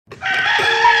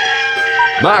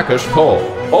Marcus Paul,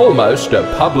 almost a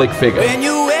public figure.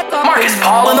 Marcus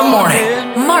Paul in the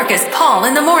morning. Marcus Paul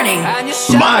in the morning.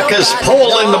 Marcus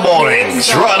Paul in the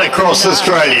mornings, right across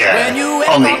Australia,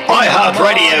 on the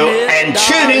iHeartRadio and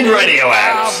TuneIn radio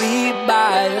apps. The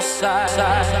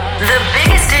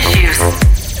biggest issues.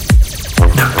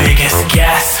 The biggest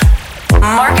guess.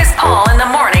 Marcus Paul in the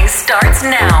morning starts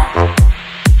now.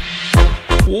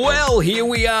 Well, here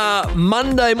we are,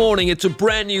 Monday morning. It's a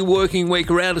brand new working week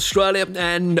around Australia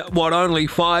and, only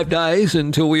 5 days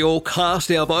until we all cast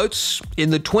our votes in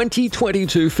the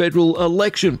 2022 federal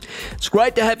election. It's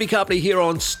great to have your company here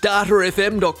on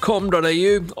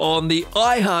starterfm.com.au, on the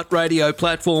iHeartRadio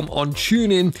platform, on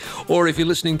TuneIn, or if you're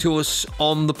listening to us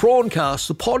on the PRAWNCAST,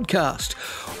 the podcast.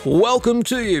 Welcome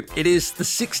to you. It is the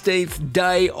 16th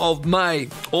day of May.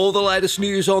 All the latest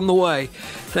news on the way.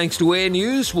 Thanks to Air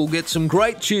News, we'll get some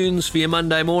great tunes for your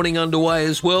Monday morning underway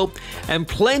as well, and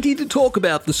plenty to talk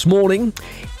about this morning.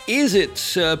 Is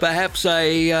it perhaps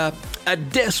a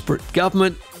desperate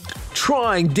government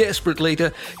trying desperately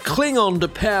to cling on to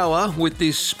power with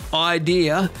this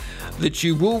idea that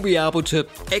you will be able to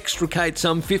extricate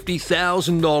some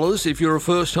 $50,000 if you're a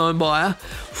first-home buyer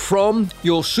from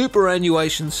your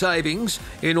superannuation savings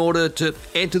in order to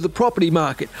enter the property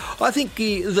market? I think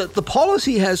that the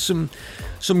policy has some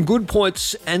good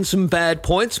points and some bad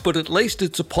points, but at least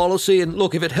it's a policy. And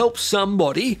look, if it helps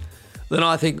somebody, then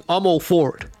I think I'm all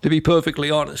for it, to be perfectly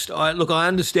honest. I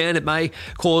understand it may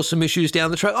cause some issues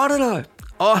down the track. I don't know.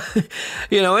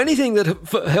 Anything that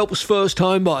helps first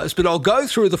home buyers, but I'll go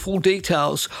through the full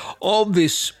details of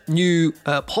this new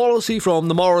policy from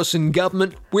the Morrison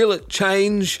government. Will it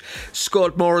change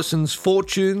Scott Morrison's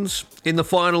fortunes in the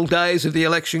final days of the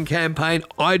election campaign?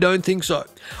 I don't think so.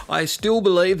 I still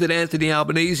believe that Anthony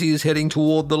Albanese is heading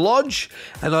toward the lodge,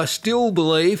 and I still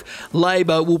believe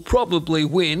Labor will probably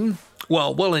win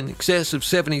well in excess of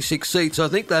 76 seats. I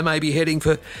think they may be heading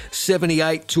for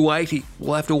 78 to 80.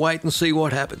 We'll have to wait and see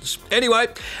what happens. Anyway,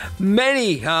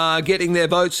 many are getting their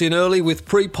votes in early, with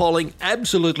pre-polling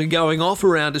absolutely going off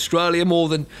around Australia. More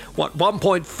than,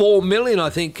 1.4 million, I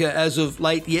think, as of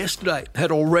late yesterday,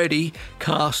 had already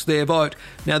cast their vote.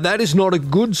 Now, that is not a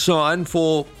good sign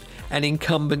for an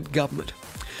incumbent government.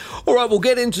 All right, we'll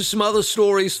get into some other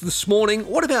stories this morning.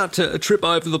 What about a trip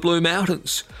over the Blue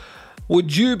Mountains?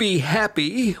 Would you be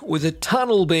happy with a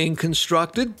tunnel being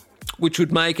constructed, which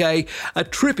would make a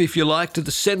trip, if you like, to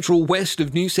the central west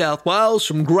of New South Wales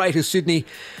from Greater Sydney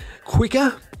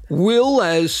quicker? Will,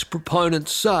 as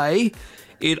proponents say,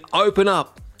 it open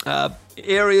up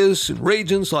areas and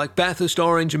regions like Bathurst,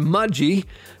 Orange and Mudgee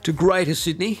to Greater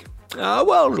Sydney?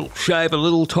 It'll shave a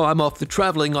little time off the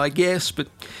travelling, I guess, but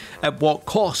at what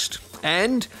cost?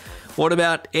 And what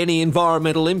about any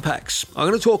environmental impacts? I'm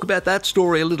going to talk about that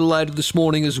story a little later this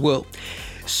morning as well.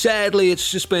 Sadly,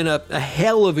 it's just been a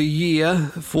hell of a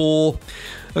year for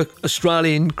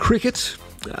Australian cricket.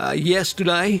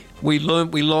 Yesterday, we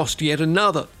learnt we lost yet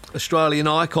another Australian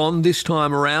icon, this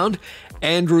time around,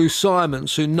 Andrew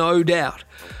Symonds, who no doubt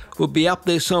will be up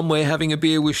there somewhere having a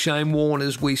beer with Shane Warne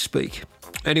as we speak.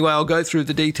 Anyway, I'll go through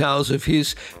the details of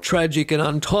his tragic and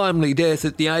untimely death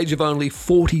at the age of only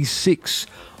 46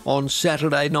 on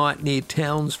Saturday night near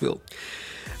Townsville.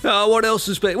 What else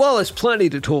has been? Well, there's plenty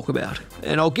to talk about,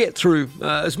 and I'll get through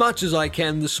as much as I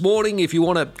can this morning. If you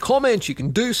want to comment, you can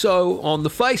do so on the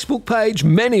Facebook page.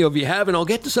 Many of you have, and I'll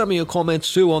get to some of your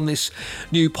comments too on this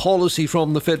new policy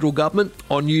from the federal government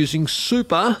on using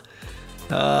super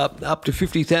up to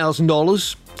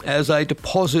 $50,000 as a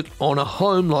deposit on a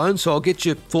home loan. So I'll get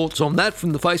your thoughts on that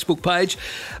from the Facebook page.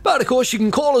 But of course, you can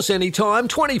call us anytime,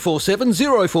 24/7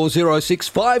 0406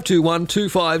 521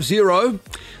 250.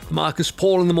 Marcus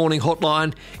Paul in the Morning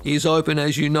hotline is open,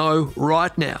 as you know,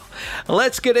 right now.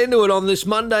 Let's get into it on this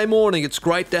Monday morning. It's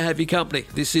great to have your company.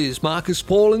 This is Marcus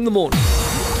Paul in the Morning.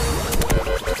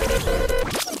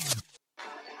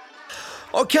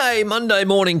 Okay, Monday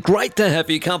morning, great to have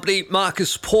your company.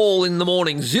 Marcus Paul in the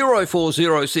morning,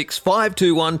 0406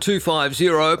 521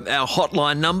 250, our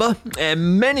hotline number,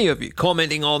 and many of you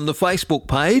commenting on the Facebook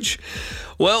page.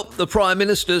 Well, the Prime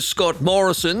Minister, Scott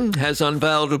Morrison, has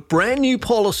unveiled a brand new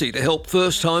policy to help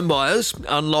first home buyers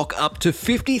unlock up to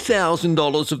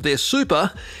 $50,000 of their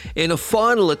super in a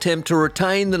final attempt to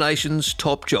retain the nation's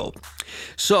top job.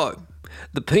 So,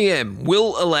 the PM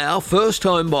will allow first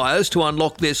home buyers to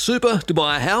unlock their super to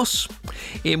buy a house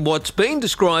in what's been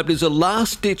described as a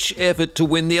last-ditch effort to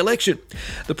win the election.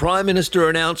 The Prime Minister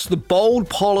announced the bold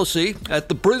policy at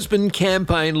the Brisbane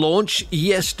campaign launch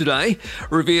yesterday,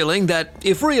 revealing that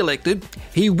if re-elected,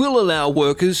 he will allow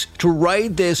workers to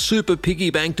raid their super piggy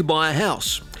bank to buy a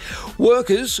house.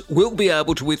 Workers will be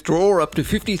able to withdraw up to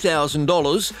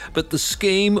 $50,000, but the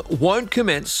scheme won't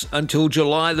commence until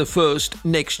July the 1st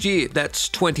next year. That's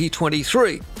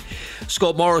 2023.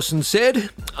 Scott Morrison said,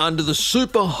 under the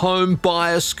Super Home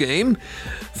Buyer Scheme,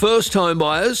 first home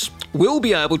buyers will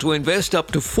be able to invest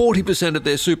up to 40% of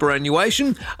their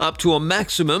superannuation, up to a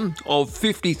maximum of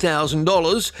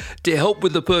 $50,000 to help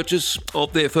with the purchase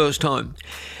of their first home.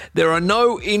 There are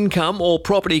no income or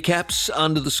property caps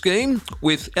under the scheme,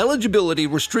 with eligibility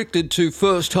restricted to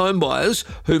first home buyers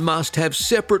who must have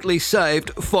separately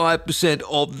saved 5%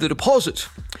 of the deposit.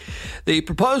 The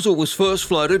proposal was first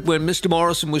floated when Mr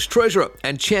Morrison was Treasurer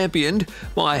and championed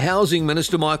by Housing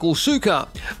Minister Michael Sukkar,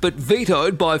 but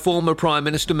vetoed by former Prime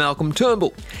Minister Malcolm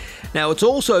Turnbull. Now, it's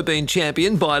also been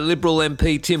championed by Liberal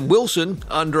MP Tim Wilson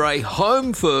under a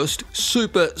Home First,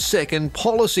 Super Second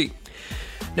policy.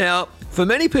 Now, for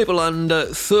many people under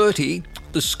 30,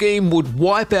 the scheme would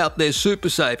wipe out their super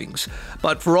savings,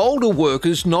 but for older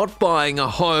workers not buying a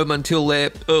home until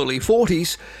their early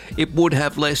 40s, it would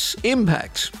have less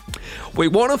impact. We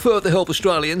want to further help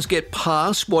Australians get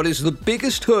past what is the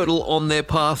biggest hurdle on their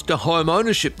path to home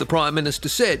ownership, the Prime Minister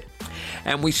said.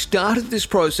 And we started this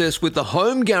process with the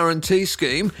Home Guarantee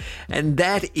Scheme, and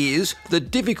that is the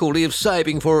difficulty of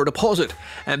saving for a deposit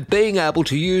and being able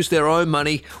to use their own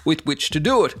money with which to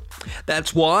do it.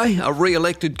 That's why a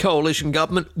re-elected coalition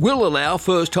government will allow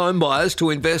first home buyers to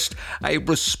invest a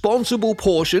responsible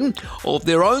portion of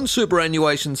their own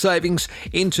superannuation savings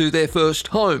into their first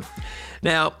home.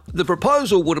 Now, the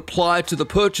proposal would apply to the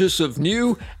purchase of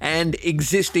new and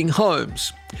existing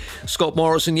homes. Scott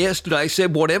Morrison yesterday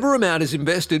said whatever amount is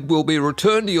invested will be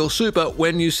returned to your super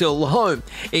when you sell the home,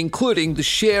 including the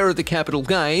share of the capital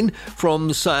gain from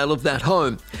the sale of that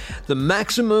home. The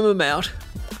maximum amount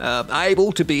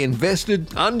able to be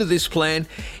invested under this plan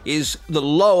is the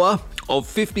lower of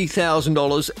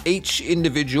 $50,000 each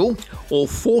individual, or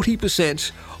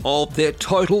 40% of their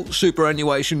total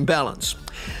superannuation balance.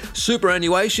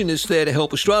 Superannuation is there to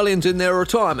help Australians in their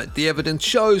retirement. The evidence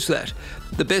shows that.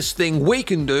 The best thing we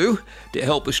can do to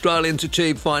help Australians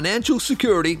achieve financial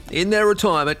security in their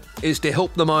retirement is to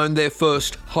help them own their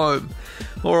first home.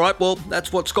 All right, well,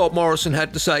 that's what Scott Morrison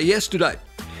had to say yesterday.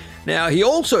 Now, he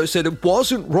also said it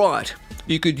wasn't right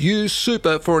you could use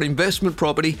super for an investment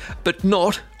property, but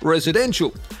not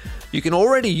residential. You can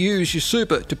already use your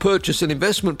super to purchase an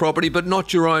investment property, but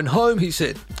not your own home, he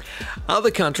said.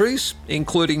 Other countries,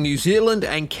 including New Zealand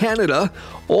and Canada,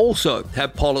 also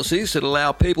have policies that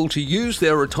allow people to use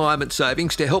their retirement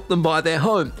savings to help them buy their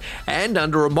home. And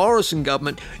under a Morrison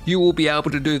government, you will be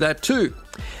able to do that too.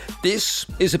 This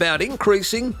is about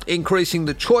increasing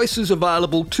the choices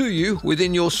available to you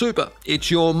within your super. It's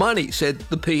your money, said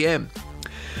the PM.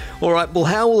 All right, well,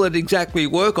 how will it exactly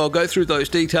work? I'll go through those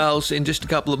details in just a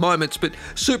couple of moments, but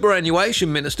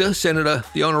Superannuation Minister, Senator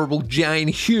the Honourable Jane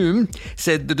Hume,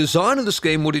 said the design of the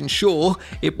scheme would ensure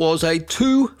it was a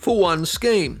 2-for-1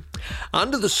 scheme.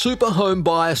 Under the Super Home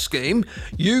Buyer Scheme,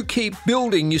 you keep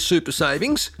building your super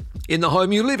savings in the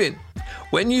home you live in.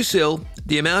 When you sell,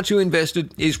 the amount you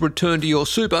invested is returned to your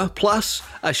super, plus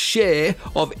a share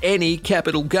of any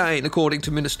capital gain, according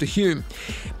to Minister Hume.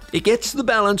 It gets the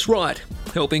balance right,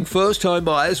 helping first home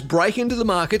buyers break into the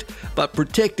market but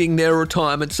protecting their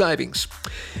retirement savings.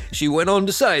 She went on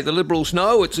to say the Liberals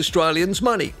know it's Australians'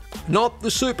 money, not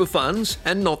the super funds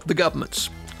and not the government's.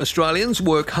 Australians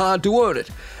work hard to earn it.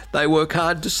 They work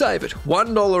hard to save it.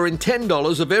 $1 in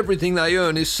 $10 of everything they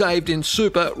earn is saved in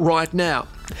super right now.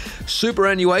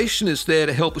 Superannuation is there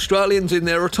to help Australians in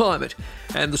their retirement,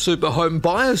 and the Super Home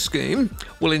Buyer Scheme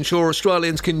will ensure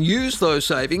Australians can use those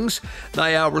savings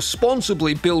they are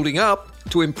responsibly building up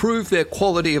to improve their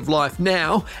quality of life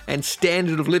now and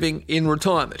standard of living in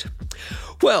retirement.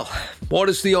 Well, what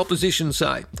does the opposition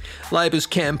say? Labor's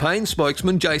campaign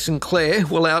spokesman Jason Clare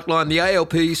will outline the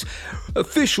ALP's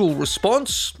official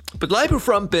response, but Labor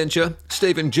frontbencher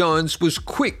Stephen Jones was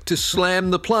quick to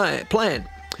slam the plan.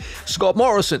 Scott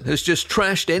Morrison has just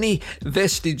trashed any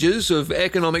vestiges of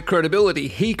economic credibility.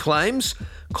 He claims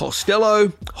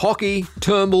Costello, Hockey,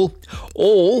 Turnbull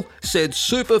all said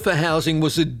super for housing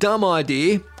was a dumb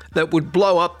idea that would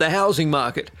blow up the housing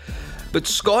market. But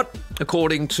Scott,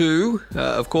 according to,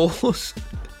 of course,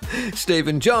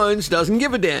 Stephen Jones, doesn't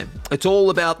give a damn. It's all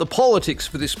about the politics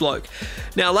for this bloke.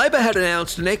 Now, Labor had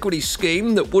announced an equity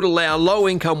scheme that would allow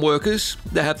low-income workers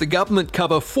to have the government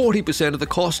cover 40% of the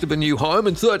cost of a new home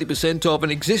and 30% of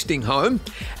an existing home.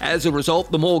 As a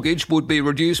result, the mortgage would be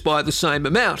reduced by the same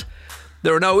amount.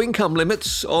 There are no income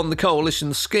limits on the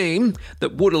coalition scheme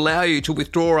that would allow you to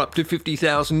withdraw up to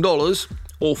 $50,000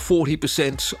 or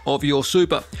 40% of your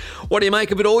super. What do you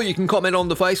make of it all? You can comment on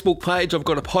the Facebook page. I've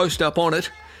got a post up on it.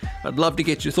 I'd love to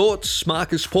get your thoughts.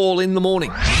 Marcus Paul in the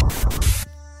morning.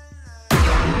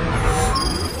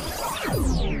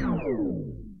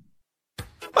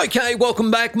 Okay,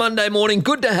 welcome back. Monday morning.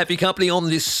 Good to have your company on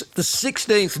this, the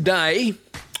 16th day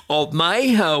of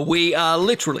May. We are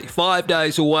literally 5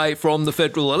 days away from the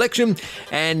federal election,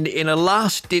 and in a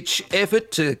last-ditch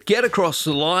effort to get across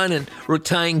the line and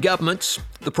retain governments,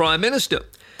 the Prime Minister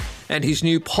and his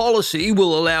new policy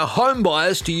will allow home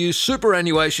buyers to use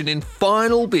superannuation in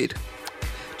final bid,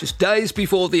 just days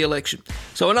before the election.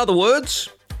 So in other words,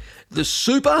 the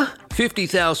super,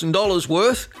 $50,000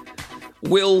 worth,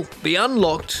 will be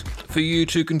unlocked for you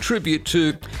to contribute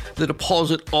to the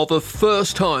deposit of a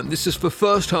first home. This is for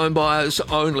first home buyers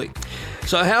only.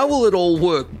 So how will it all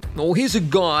work? Well, here's a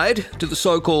guide to the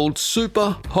so-called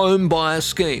Super Home Buyer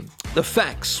Scheme. The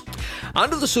facts.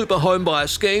 Under the Super Home Buyer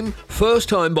Scheme, first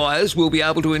home buyers will be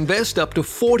able to invest up to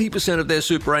 40% of their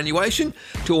superannuation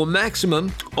to a maximum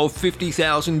of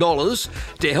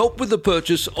 $50,000 to help with the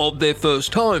purchase of their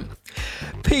first home.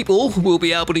 People will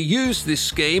be able to use this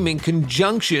scheme in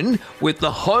conjunction with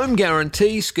the Home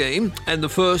Guarantee Scheme and the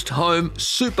First Home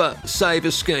Super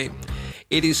Saver Scheme.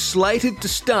 It is slated to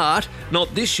start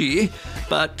not this year,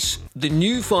 but the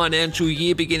new financial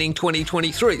year beginning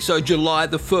 2023, so July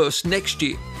the 1st next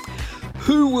year.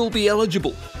 Who will be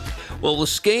eligible? Well, the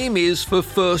scheme is for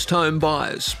first home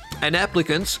buyers, and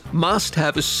applicants must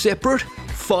have a separate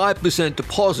 5%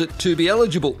 deposit to be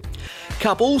eligible.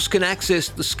 Couples can access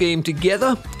the scheme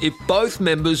together if both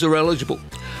members are eligible.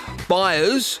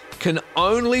 Buyers can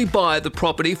only buy the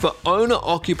property for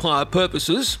owner-occupier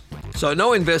purposes, so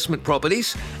no investment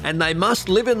properties, and they must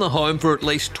live in the home for at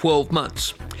least 12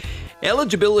 months.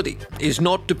 Eligibility is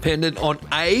not dependent on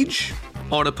age,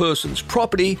 on a person's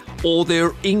property, or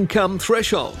their income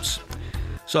thresholds.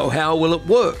 So how will it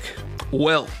work?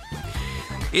 Well,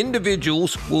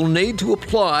 individuals will need to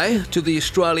apply to the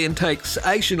Australian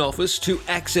Taxation Office to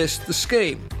access the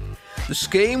scheme. The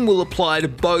scheme will apply to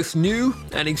both new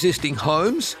and existing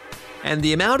homes, and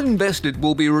the amount invested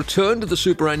will be returned to the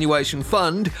superannuation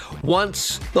fund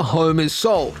once the home is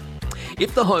sold.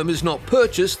 If the home is not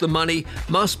purchased, the money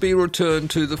must be returned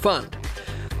to the fund.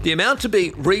 The amount to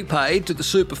be repaid to the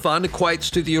super fund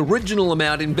equates to the original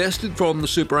amount invested from the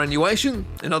superannuation,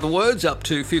 in other words, up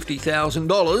to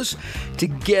 $50,000,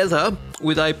 together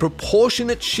with a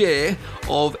proportionate share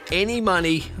of any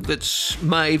money that's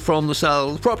made from the sale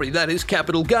of the property. That is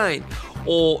capital gain,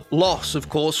 or loss, of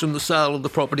course, from the sale of the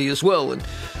property as well. And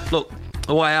look,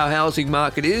 the way our housing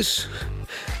market is,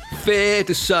 fair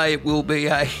to say it will be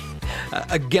a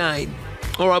gain.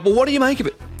 All right, but what do you make of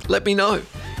it? Let me know.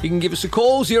 You can give us a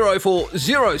call,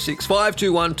 0406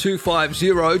 521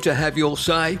 250 to have your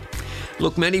say.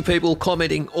 Look, many people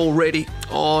commenting already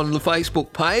on the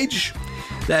Facebook page.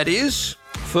 That is,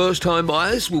 first home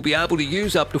buyers will be able to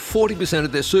use up to 40%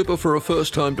 of their super for a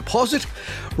first home deposit.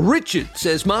 Richard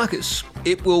says, Marcus,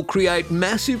 it will create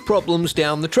massive problems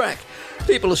down the track.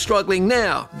 People are struggling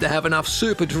now to have enough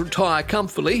super to retire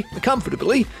comfortably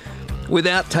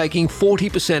without taking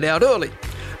 40% out early.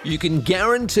 You can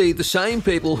guarantee the same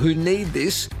people who need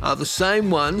this are the same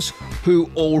ones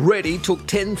who already took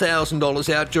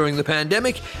 $10,000 out during the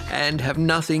pandemic and have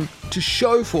nothing to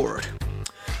show for it.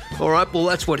 All right, well,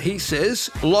 that's what he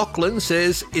says. Lachlan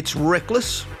says it's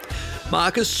reckless.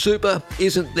 Marcus, super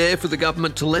isn't there for the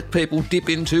government to let people dip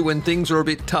into when things are a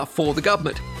bit tough for the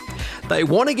government. They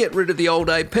want to get rid of the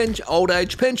old age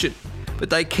pension,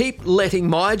 but they keep letting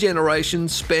my generation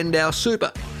spend our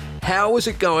super. How is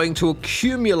it going to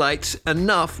accumulate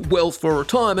enough wealth for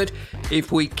retirement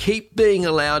if we keep being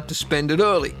allowed to spend it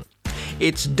early?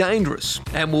 It's dangerous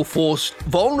and will force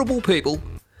vulnerable people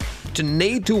to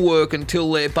need to work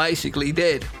until they're basically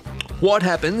dead. What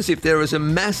happens if there is a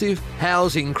massive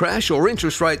housing crash or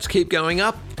interest rates keep going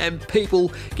up and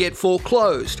people get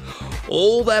foreclosed?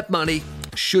 All that money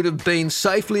should have been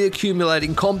safely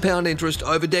accumulating compound interest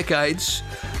over decades.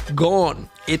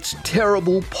 Gone. It's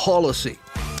terrible policy.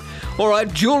 All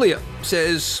right, Julia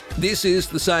says this is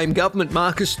the same government,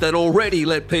 Marcus, that already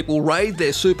let people raid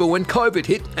their super when COVID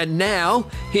hit, and now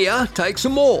here, take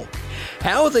some more.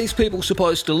 How are these people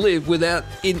supposed to live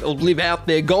live out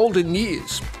their golden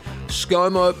years?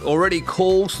 ScoMo already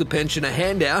calls the pension a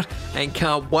handout and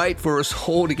can't wait for us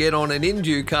all to get on an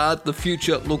indue card. The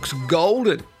future looks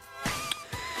golden.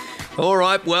 All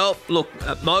right, well, look,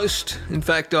 at most, in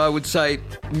fact, I would say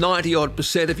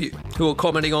 90% of you who are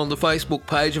commenting on the Facebook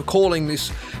page are calling this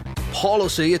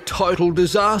policy a total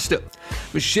disaster.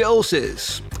 Michelle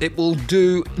says it will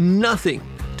do nothing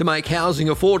to make housing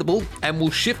affordable and will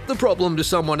shift the problem to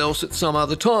someone else at some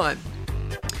other time.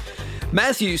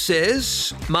 Matthew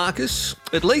says, Marcus,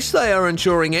 at least they are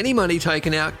ensuring any money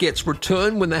taken out gets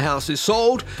returned when the house is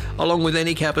sold, along with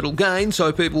any capital gain,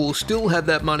 so people will still have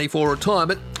that money for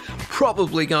retirement.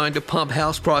 Probably going to pump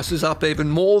house prices up even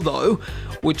more though,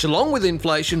 which along with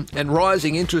inflation and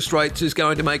rising interest rates is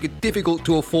going to make it difficult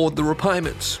to afford the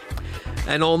repayments.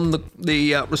 And on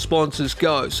the responses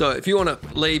go. So if you want to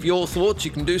leave your thoughts, you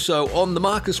can do so on the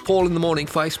Marcus Paul in the Morning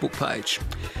Facebook page.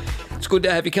 It's good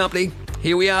to have your company.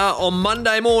 Here we are on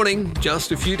Monday morning,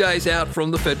 just a few days out from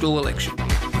the federal election.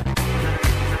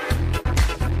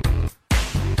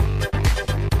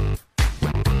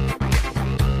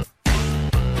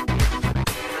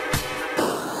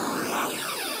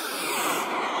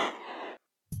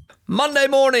 Monday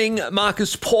morning,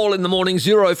 Marcus Paul in the morning,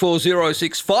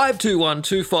 0406 521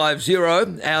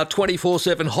 250. Our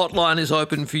 24/7 hotline is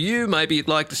open for you. Maybe you'd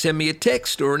like to send me a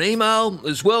text or an email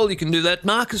as well. You can do that,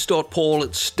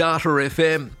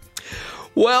 marcus.paul@starter.fm.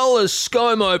 Well, as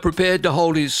ScoMo prepared to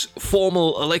hold his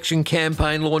formal election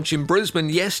campaign launch in Brisbane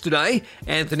yesterday,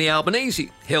 Anthony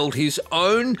Albanese held his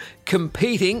own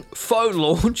competing faux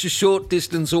launch a short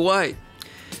distance away.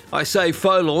 I say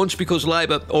faux launch because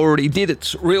Labor already did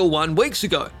its real one weeks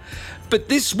ago. But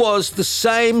this was the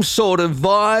same sort of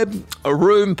vibe, a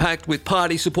room packed with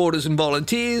party supporters and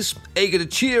volunteers, eager to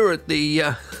cheer at the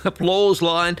applause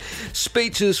line,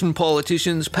 speeches from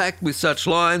politicians packed with such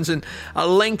lines, and a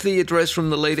lengthy address from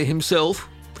the leader himself.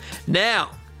 Now,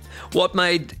 what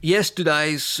made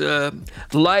yesterday's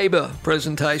Labor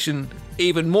presentation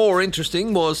even more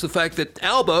interesting was the fact that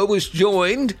Albo was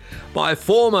joined by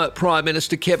former Prime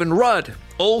Minister Kevin Rudd,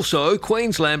 also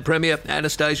Queensland Premier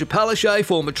Anastasia Palaszczuk,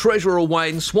 former Treasurer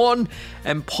Wayne Swan,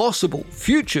 and possible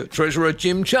future Treasurer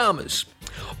Jim Chalmers.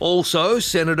 Also,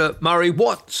 Senator Murray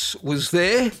Watts was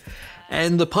there,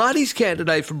 and the party's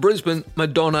candidate for Brisbane,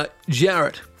 Madonna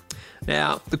Jarrett.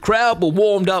 Now, the crowd were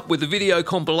warmed up with a video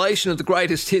compilation of the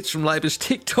greatest hits from Labor's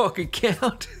TikTok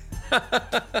account.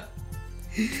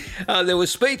 There were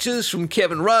speeches from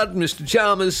Kevin Rudd, Mr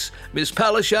Chalmers, Ms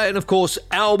Palaszczuk, and of course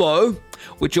Albo,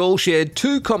 which all shared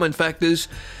two common factors: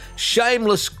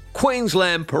 shameless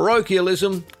Queensland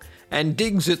parochialism and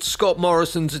digs at Scott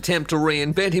Morrison's attempt to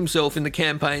reinvent himself in the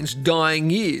campaign's dying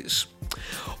years.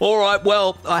 All right,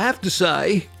 well, I have to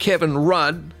say, Kevin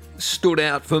Rudd stood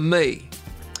out for me.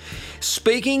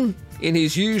 Speaking in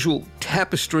his usual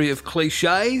tapestry of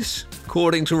cliches,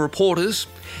 according to reporters,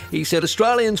 he said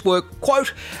Australians were,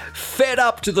 quote, fed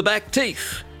up to the back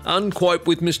teeth, unquote,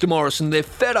 with Mr Morrison. They're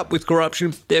fed up with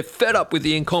corruption, they're fed up with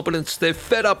the incompetence, they're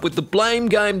fed up with the blame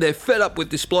game, they're fed up with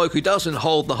this bloke who doesn't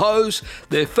hold the hose,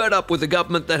 they're fed up with a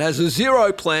government that has a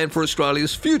zero plan for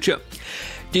Australia's future.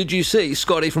 Did you see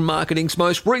Scotty from Marketing's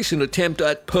most recent attempt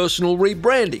at personal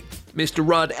rebranding? Mr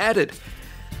Rudd added,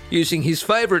 using his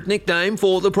favourite nickname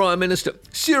for the Prime Minister.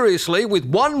 Seriously, with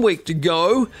 1 week to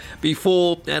go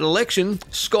before an election,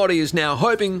 Scotty is now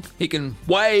hoping he can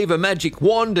wave a magic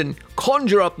wand and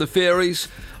conjure up the fairies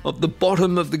of the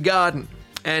bottom of the garden.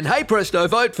 And hey presto,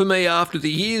 vote for me after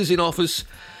the years in office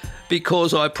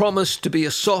because I promise to be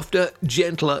a softer,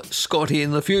 gentler Scotty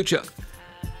in the future.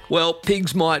 Well,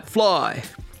 pigs might fly,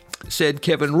 said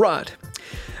Kevin Rudd.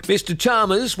 Mr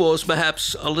Chalmers was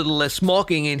perhaps a little less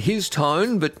mocking in his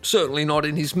tone, but certainly not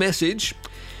in his message.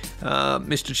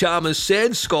 Mr Chalmers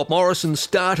said Scott Morrison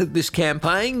started this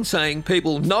campaign saying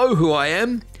people know who I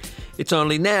am. It's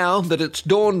only now that it's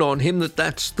dawned on him that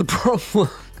that's the problem.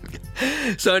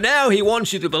 So now he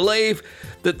wants you to believe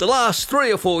that the last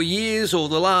 3 or 4 years, or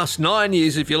the last 9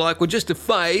 years if you like, were just a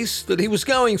phase that he was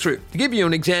going through. To give you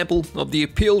an example of the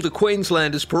appeal to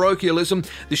Queenslanders' parochialism,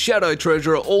 the Shadow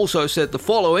Treasurer also said the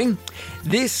following: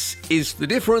 "This is the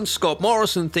difference. Scott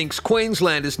Morrison thinks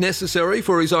Queensland is necessary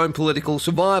for his own political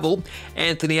survival.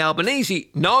 Anthony Albanese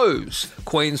knows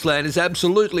Queensland is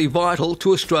absolutely vital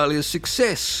to Australia's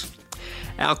success.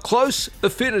 Our close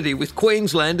affinity with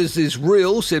Queenslanders is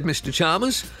real," said Mr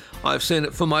Chalmers. "I've seen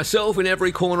it for myself in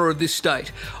every corner of this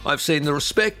state. I've seen the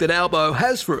respect that Albo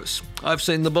has for us. I've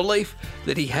seen the belief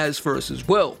that he has for us as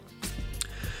well."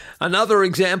 Another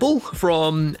example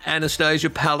from Anastasia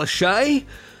Palaszczuk,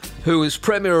 who as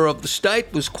Premier of the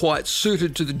state was quite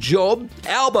suited to the job.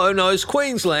 "Albo knows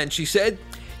Queensland," she said.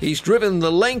 "He's driven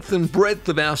the length and breadth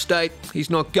of our state.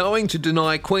 He's not going to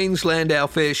deny Queensland our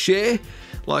fair share,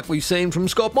 like we've seen from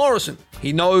Scott Morrison.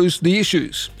 He knows the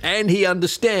issues and he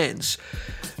understands."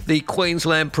 The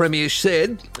Queensland Premier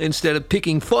said, "Instead of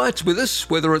picking fights with us,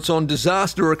 whether it's on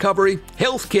disaster recovery,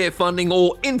 healthcare funding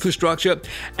or infrastructure,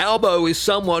 Albo is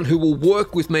someone who will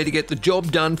work with me to get the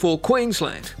job done for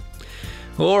Queensland."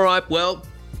 All right, well,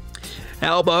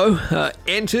 Albo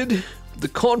entered the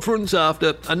conference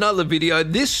after another video,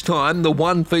 this time the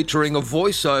one featuring a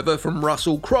voiceover from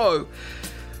Russell Crowe.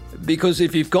 Because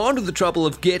if you've gone to the trouble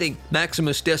of getting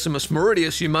Maximus Decimus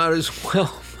Meridius, you might as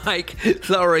well make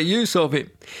thorough use of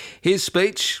him. His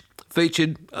speech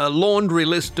featured a laundry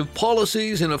list of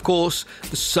policies and, of course,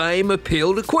 the same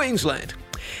appeal to Queensland.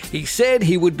 He said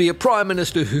he would be a Prime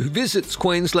Minister who visits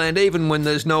Queensland even when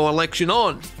there's no election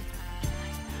on.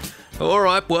 All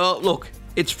right, well, look,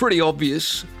 it's pretty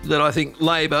obvious that I think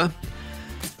Labor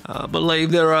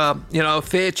believe there are, a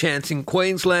fair chance in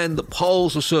Queensland. The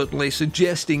polls are certainly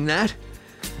suggesting that.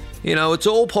 It's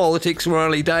all politics. We're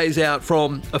only days out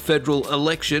from a federal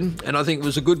election, and I think it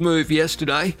was a good move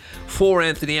yesterday for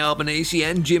Anthony Albanese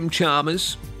and Jim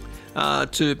Chalmers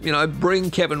to,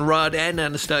 bring Kevin Rudd and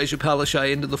Anastasia Palaszczuk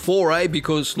into the foray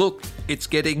because, look, it's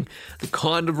getting the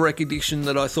kind of recognition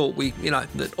that I thought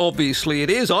that obviously it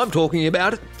is. I'm talking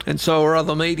about it, and so are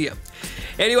other media.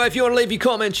 Anyway, if you want to leave your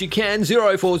comments, you can,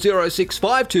 0406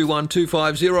 521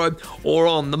 250 or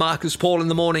on the Marcus Paul in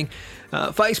the Morning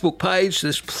Facebook page.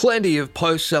 There's plenty of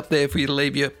posts up there for you to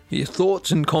leave your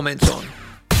thoughts and comments on.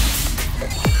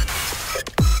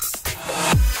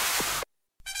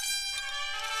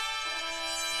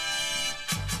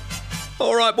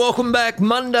 All right, welcome back.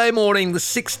 Monday morning, the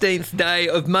 16th day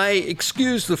of May.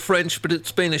 Excuse the French, but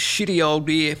it's been a shitty old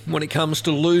year when it comes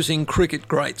to losing cricket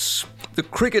greats. The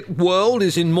cricket world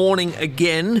is in mourning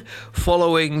again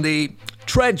following the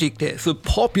tragic death of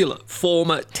popular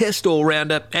former Test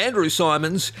all-rounder Andrew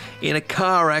Symonds in a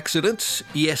car accident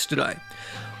yesterday.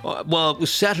 Well, it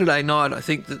was Saturday night, I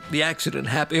think, that the accident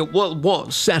happened. Well, it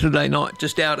was Saturday night,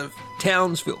 just out of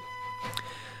Townsville.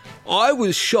 I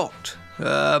was shocked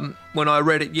when I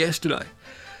read it yesterday.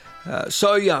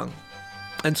 So young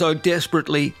and so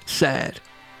desperately sad.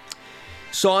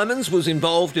 Symonds was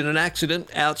involved in an accident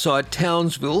outside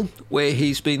Townsville where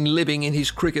he's been living in his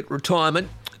cricket retirement.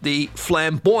 The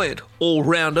flamboyant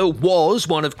all-rounder was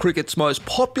one of cricket's most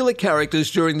popular characters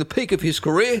during the peak of his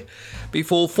career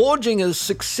before forging a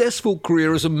successful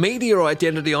career as a media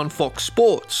identity on Fox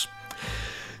Sports.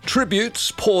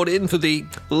 Tributes poured in for the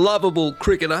lovable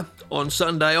cricketer on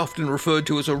Sunday, often referred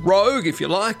to as a rogue, if you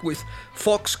like, with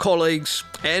Fox colleagues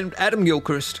and Adam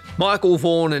Gilchrist, Michael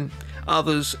Vaughan and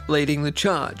others leading the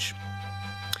charge.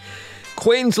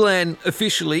 Queensland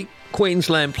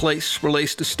Police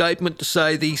released a statement to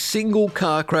say the single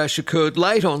car crash occurred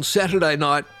late on Saturday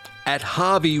night at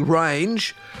Harvey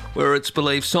Range, where it's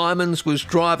believed Symonds was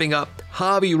driving up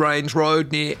Harvey Range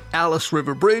Road near Alice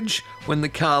River Bridge when the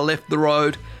car left the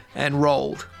road and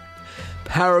rolled.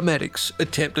 Paramedics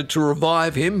attempted to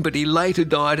revive him, but he later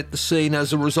died at the scene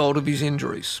as a result of his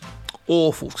injuries.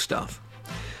 Awful stuff.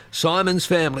 Symonds'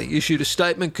 family issued a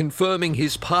statement confirming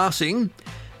his passing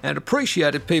and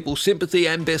appreciated people's sympathy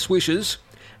and best wishes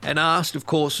and asked, of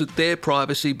course, that their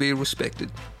privacy be respected.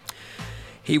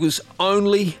 He was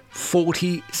only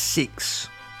 46,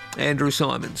 Andrew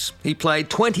Symonds. He played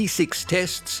 26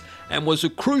 tests and was a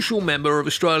crucial member of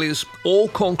Australia's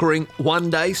all-conquering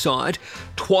one-day side,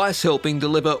 twice helping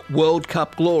deliver World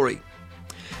Cup glory.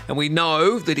 And we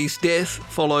know that his death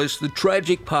follows the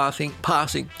tragic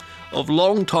passing of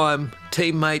long-time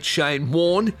teammate Shane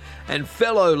Warne and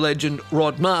fellow legend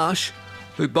Rod Marsh,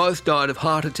 who both died of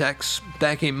heart attacks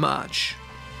back in March.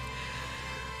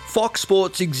 Fox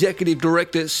Sports Executive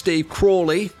Director Steve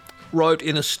Crawley wrote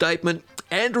in a statement,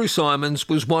 "Andrew Symonds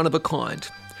was one of a kind.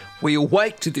 We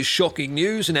awake to this shocking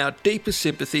news and our deepest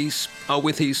sympathies are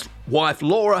with his wife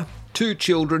Laura, 2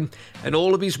 children and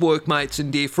all of his workmates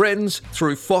and dear friends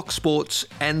through Fox Sports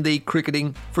and the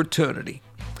cricketing fraternity."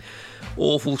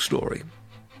 Awful story.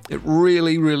 It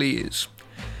really, really is.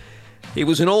 He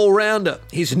was an all-rounder.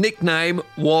 His nickname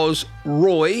was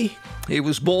Roy. He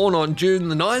was born on June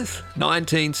the 9th,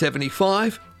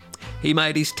 1975. He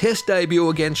made his Test debut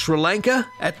against Sri Lanka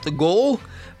at the Gall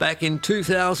back in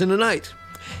 2008.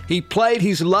 He played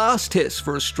his last Test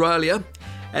for Australia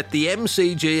at the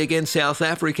MCG against South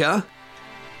Africa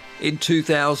in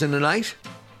 2008.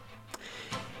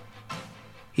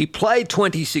 He played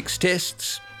 26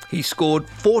 Tests. He scored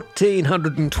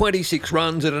 1,426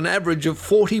 runs at an average of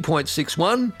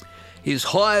 40.61. His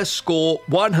highest score,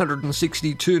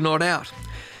 162 not out.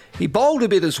 He bowled a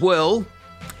bit as well.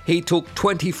 He took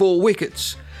 24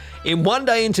 wickets. In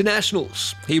one-day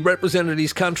internationals, he represented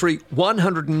his country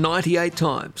 198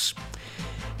 times.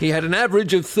 He had an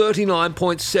average of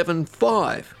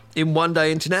 39.75 in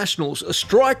one-day internationals, a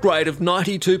strike rate of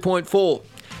 92.4.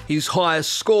 His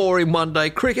highest score in one-day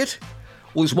cricket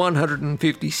was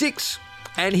 156,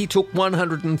 and he took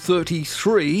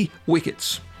 133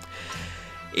 wickets.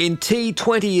 In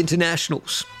T20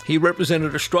 internationals, he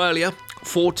represented Australia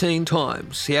 14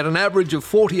 times. He had an average of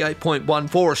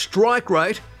 48.14, a strike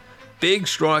rate, big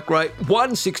strike rate,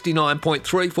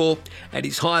 169.34, and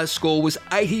his highest score was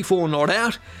 84 not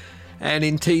out. And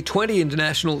in T20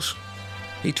 internationals,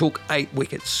 he took 8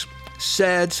 wickets.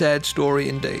 Sad, sad story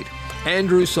indeed.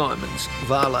 Andrew Simons,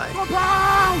 Valet.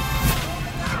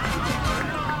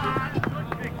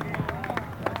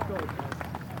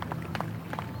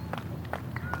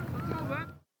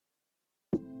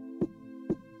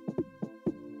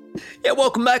 Yeah,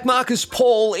 welcome back, Marcus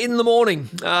Paul in the morning.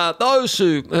 Those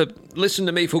who have listened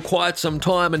to me for quite some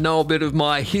time and know a bit of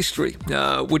my history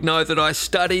would know that I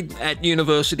studied at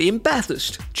university in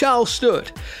Bathurst, Charles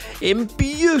Sturt, in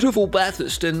beautiful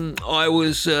Bathurst. And I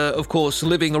was, of course,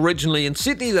 living originally in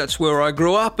Sydney. That's where I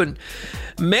grew up. And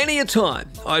many a time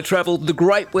I travelled the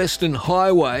Great Western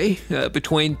Highway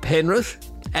between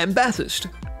Penrith and Bathurst,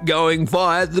 going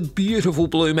via the beautiful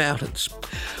Blue Mountains.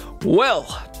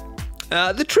 Well,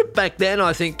 the trip back then,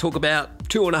 I think, took about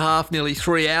 2.5, nearly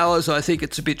 3 hours. I think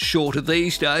it's a bit shorter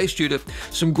these days due to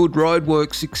some good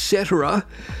roadworks, etc.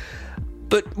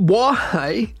 But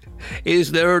why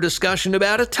is there a discussion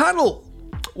about a tunnel?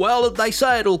 Well, they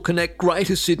say it'll connect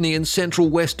Greater Sydney and central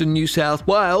western New South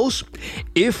Wales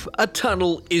if a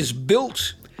tunnel is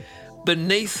built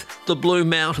beneath the Blue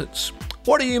Mountains.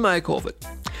 What do you make of it?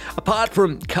 Apart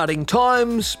from cutting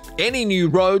times, any new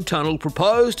road tunnel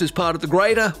proposed as part of the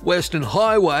Greater Western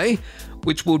Highway,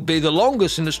 which would be the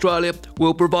longest in Australia,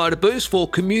 will provide a boost for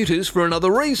commuters for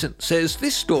another reason, says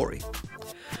this story.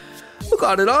 Look,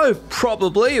 I don't know,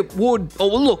 probably it would,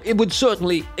 it would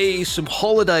certainly ease some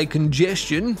holiday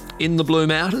congestion in the Blue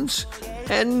Mountains.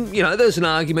 And, there's an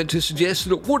argument to suggest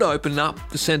that it would open up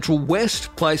the Central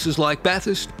West, places like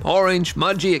Bathurst, Orange,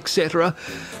 Mudgee, etc.,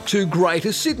 to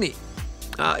Greater Sydney.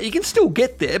 You can still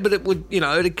get there, but it would,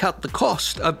 it'd cut the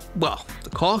cost.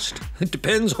 The cost? It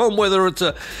depends on whether it's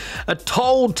a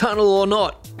tolled tunnel or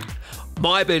not.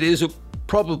 My bet is it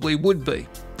probably would be.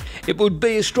 It would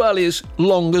be Australia's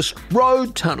longest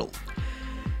road tunnel.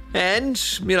 And,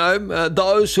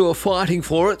 those who are fighting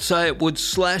for it say it would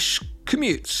slash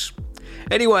commutes.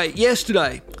 Anyway,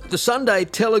 yesterday, the Sunday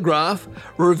Telegraph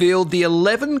revealed the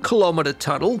 11-kilometre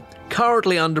tunnel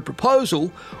currently under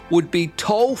proposal would be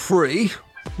toll-free,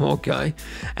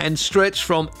 and stretch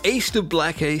from east of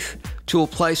Blackheath to a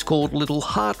place called Little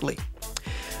Hartley.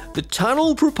 The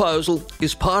tunnel proposal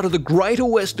is part of the Greater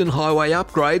Western Highway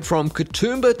upgrade from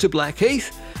Katoomba to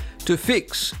Blackheath to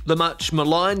fix the much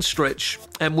maligned stretch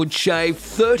and would shave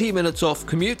 30 minutes off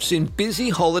commutes in busy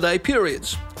holiday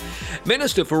periods.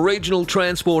 Minister for Regional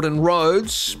Transport and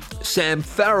Roads, Sam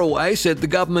Faraway, said the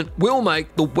government will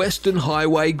make the Western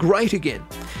Highway great again.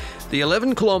 The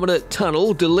 11-kilometre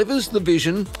tunnel delivers the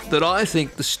vision that I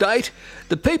think the state,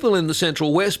 the people in the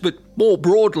Central West, but more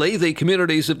broadly the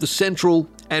communities of the Central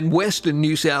and Western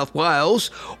New South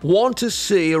Wales want to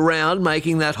see around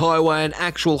making that highway an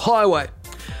actual highway.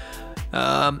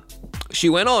 She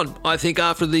went on, I think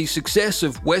after the success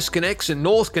of WestConnex and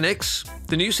NorthConnex,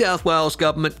 the New South Wales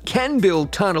government can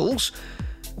build tunnels.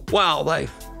 Wow,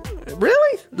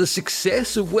 really? The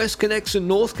success of WestConnex and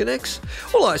NorthConnex?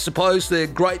 Well, I suppose they're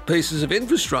great pieces of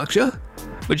infrastructure,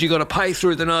 but you've got to pay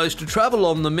through the nose to travel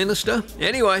on them, Minister.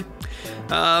 Anyway,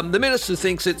 the Minister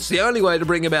thinks it's the only way to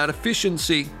bring about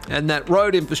efficiency and that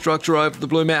road infrastructure over the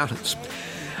Blue Mountains.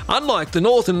 Unlike the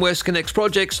North and WestConnex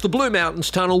projects, the Blue Mountains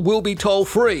Tunnel will be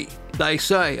toll-free, they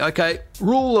say. Okay,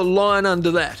 rule a line under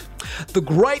that. The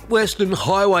Great Western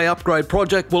Highway Upgrade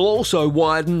project will also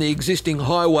widen the existing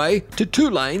highway to 2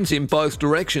 lanes in both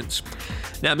directions.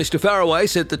 Now, Mr. Faraway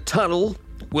said the tunnel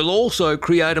will also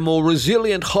create a more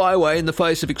resilient highway in the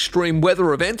face of extreme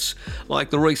weather events like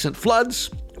the recent floods,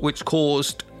 which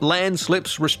caused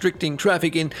landslips restricting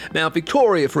traffic in Mount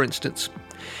Victoria, for instance.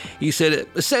 He said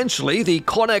essentially the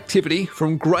connectivity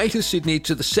from Greater Sydney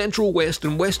to the Central West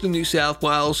and Western New South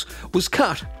Wales was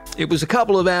cut. It was a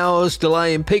couple of hours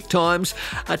delay in peak times.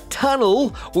 A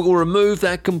tunnel will remove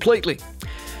that completely.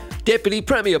 Deputy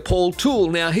Premier Paul Toole,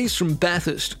 now he's from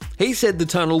Bathurst, he said the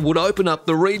tunnel would open up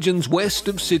the regions west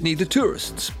of Sydney to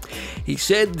tourists. He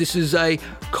said this is a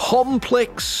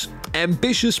complex,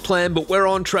 ambitious plan, but we're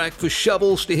on track for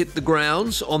shovels to hit the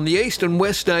grounds on the east and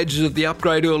west stages of the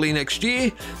upgrade early next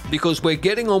year because we're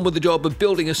getting on with the job of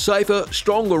building a safer,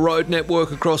 stronger road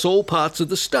network across all parts of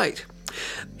the state.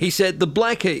 He said the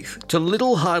Blackheath to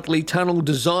Little Hartley tunnel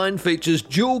design features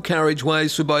dual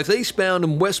carriageways for both eastbound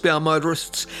and westbound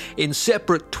motorists in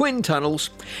separate twin tunnels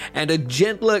and a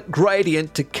gentler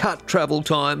gradient to cut travel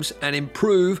times and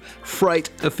improve freight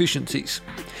efficiencies.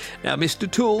 Now, Mr.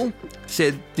 Toole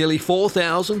said nearly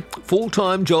 4,000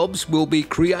 full-time jobs will be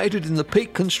created in the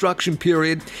peak construction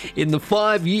period in the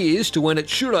 5 years to when it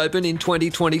should open in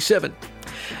 2027.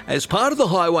 As part of the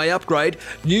highway upgrade,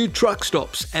 new truck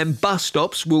stops and bus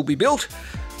stops will be built.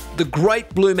 The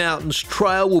Great Blue Mountains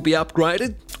Trail will be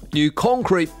upgraded. New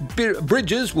concrete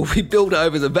bridges will be built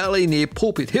over the valley near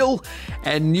Pulpit Hill,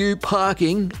 and new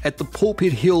parking at the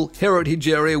Pulpit Hill Heritage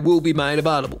Area will be made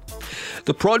available.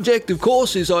 The project, of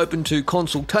course, is open to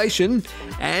consultation,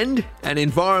 and an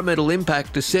environmental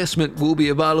impact assessment will be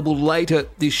available later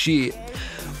this year.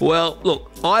 Well, look,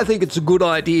 I think it's a good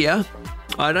idea.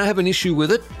 I don't have an issue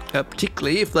with it,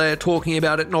 particularly if they are talking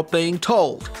about it not being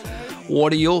tolled.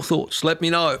 What are your thoughts? Let me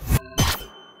know.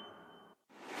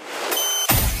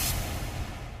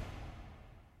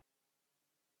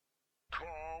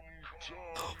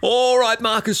 All right,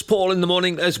 Marcus Paul in the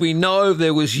morning. As we know,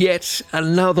 there was yet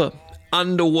another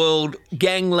underworld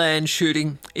gangland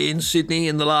shooting in Sydney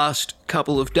in the last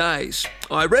couple of days.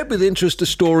 I read with interest a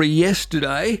story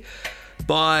yesterday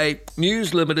by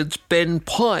News Limited's Ben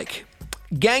Pike.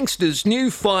 Gangsters'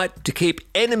 new fight to keep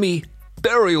enemy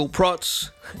burial plots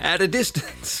at a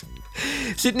distance.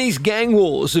 Sydney's gang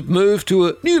wars have moved to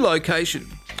a new location,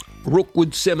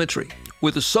 Rookwood Cemetery,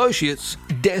 with associates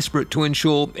desperate to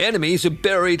ensure enemies are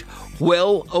buried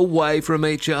well away from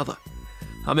each other.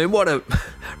 I mean, what a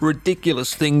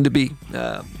ridiculous thing to be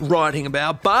writing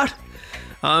about, but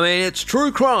I mean, it's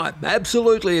true crime.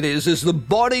 Absolutely it is. As the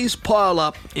bodies pile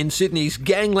up in Sydney's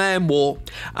gangland war,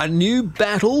 a new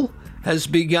battle has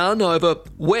begun over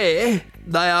where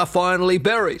they are finally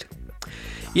buried.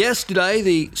 Yesterday,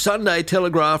 the Sunday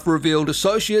Telegraph revealed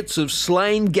associates of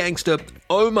slain gangster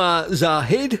Omar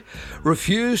Zahid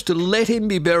refused to let him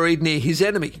be buried near his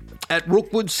enemy at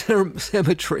Rookwood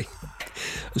Cemetery.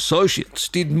 Associates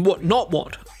did not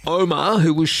want Omar,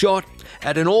 who was shot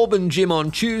at an Auburn gym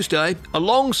on Tuesday,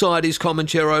 alongside his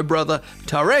Comanchero brother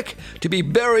Tarek, to be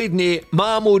buried near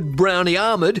Mahmoud Brownie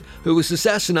Ahmed, who was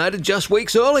assassinated just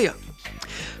weeks earlier.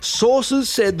 Sources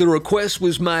said the request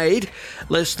was made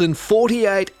less than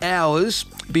 48 hours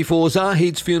before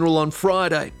Zahid's funeral on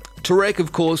Friday. Tarek,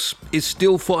 of course, is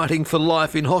still fighting for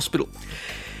life in hospital.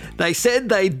 They said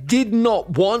they did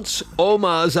not want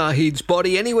Omar Zahid's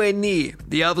body anywhere near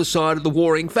the other side of the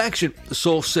warring faction, the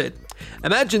source said.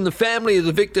 Imagine the family of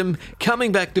the victim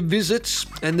coming back to visits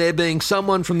and there being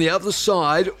someone from the other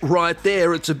side right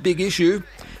there. It's a big issue.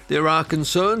 There are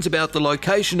concerns about the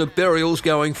location of burials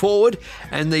going forward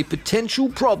and the potential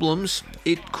problems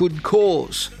it could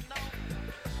cause.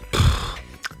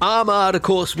 Ahmad, of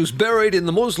course, was buried in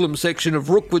the Muslim section of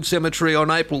Rookwood Cemetery on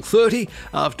April 30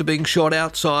 after being shot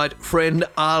outside friend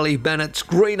Ali Bannett's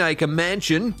Greenacre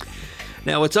mansion.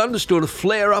 Now, it's understood a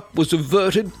flare-up was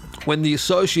averted when the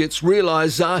associates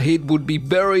realised Zahid would be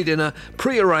buried in a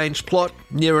pre-arranged plot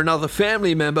near another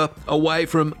family member away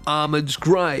from Ahmad's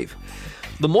grave.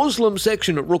 The Muslim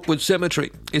section at Rookwood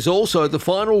Cemetery is also the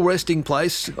final resting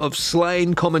place of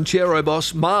slain Comanchero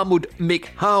boss Mahmoud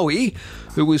Mikhawi,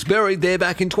 who was buried there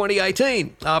back in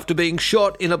 2018 after being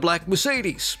shot in a black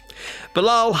Mercedes.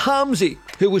 Bilal Hamzi,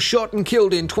 who was shot and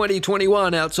killed in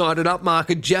 2021 outside an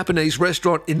upmarket Japanese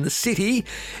restaurant in the city,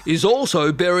 is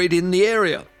also buried in the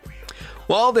area.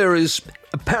 While there is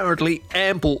apparently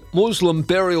ample Muslim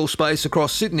burial space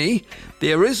across Sydney,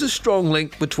 there is a strong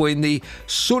link between the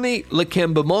Sunni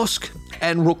Lakemba Mosque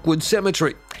and Rookwood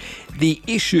Cemetery. The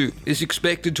issue is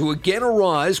expected to again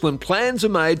arise when plans are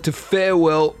made to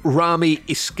farewell Rami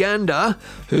Iskander,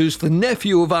 who's the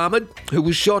nephew of Ahmed, who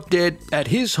was shot dead at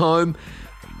his home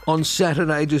on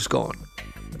Saturday just gone.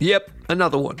 Yep,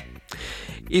 another one.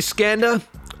 Iskander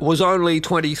was only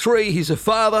 23, he's a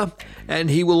father,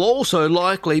 and he will also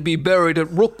likely be buried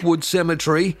at Rookwood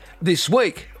Cemetery this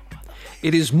week.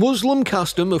 It is Muslim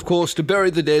custom, of course, to bury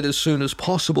the dead as soon as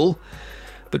possible,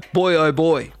 but boy oh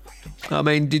boy, I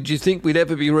mean, did you think we'd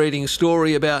ever be reading a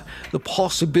story about the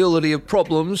possibility of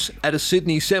problems at a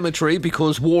Sydney cemetery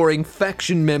because warring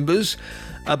faction members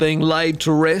are being laid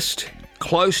to rest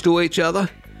close to each other?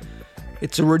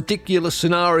 It's a ridiculous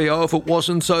scenario if it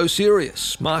wasn't so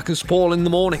serious. Marcus Paul in the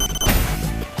morning.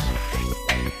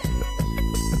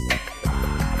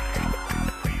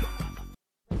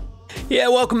 Yeah,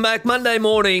 welcome back. Monday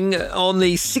morning on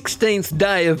the 16th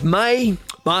day of May.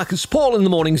 Marcus Paul in the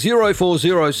morning.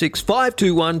 0406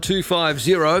 521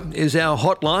 250 is our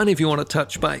hotline if you want to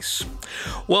touch base.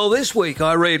 Well, this week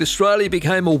I read Australia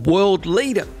became a world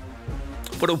leader,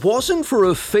 but it wasn't for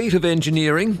a feat of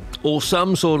engineering or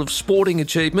some sort of sporting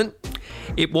achievement.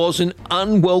 It was an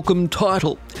unwelcome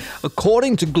title.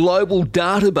 According to global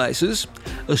databases,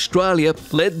 Australia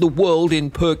led the world in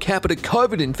per capita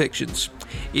COVID infections,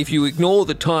 if you ignore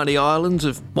the tiny islands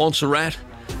of Montserrat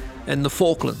and the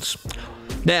Falklands.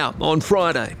 Now, on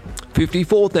Friday,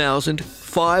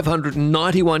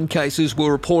 54,591 cases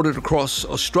were reported across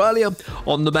Australia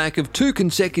on the back of 2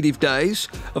 consecutive days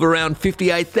of around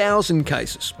 58,000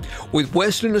 cases, with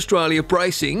Western Australia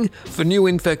bracing for new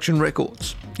infection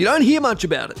records. You don't hear much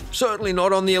about it, certainly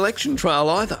not on the election trail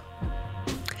either.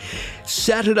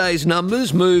 Saturday's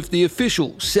numbers moved the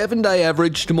official 7-day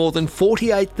average to more than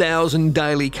 48,000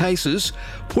 daily cases,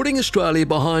 putting Australia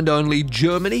behind only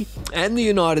Germany and the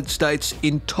United States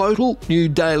in total new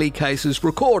daily cases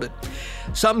recorded.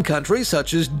 Some countries,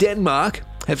 such as Denmark,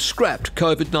 have scrapped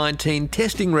COVID-19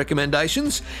 testing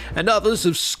recommendations, and others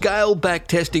have scaled back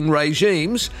testing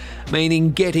regimes,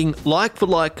 meaning getting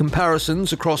like-for-like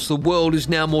comparisons across the world is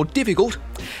now more difficult.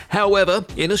 However,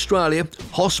 in Australia,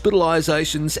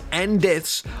 hospitalisations and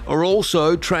deaths are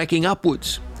also tracking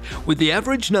upwards, with the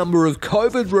average number of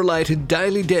COVID-related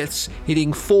daily deaths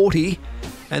hitting 40,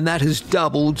 and that has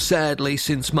doubled sadly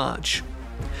since March.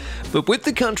 But with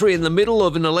the country in the middle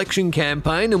of an election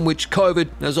campaign in which COVID,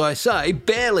 as I say,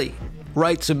 barely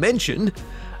rates a mention,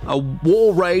 a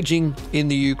war raging in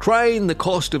the Ukraine, the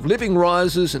cost of living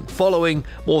rises, and following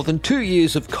more than 2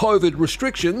 years of COVID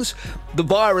restrictions, the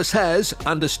virus has,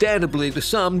 understandably to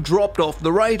some, dropped off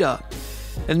the radar.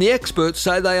 And the experts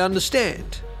say they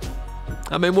understand.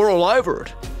 I mean, we're all over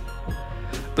it.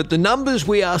 But the numbers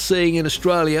we are seeing in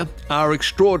Australia are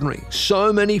extraordinary.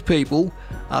 So many people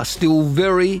are still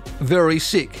very, very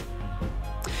sick.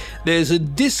 There's a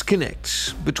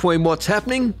disconnect between what's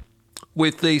happening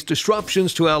with these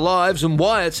disruptions to our lives and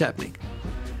why it's happening.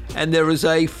 And there is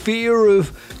a fear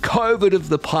of COVID of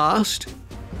the past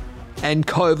and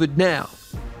COVID now.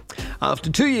 After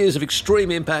 2 years of extreme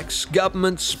impacts,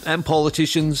 governments and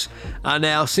politicians are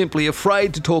now simply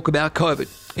afraid to talk about COVID.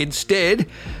 Instead,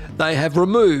 they have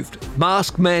removed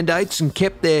mask mandates and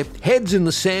kept their heads in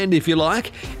the sand, if you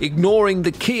like, ignoring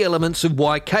the key elements of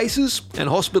why cases and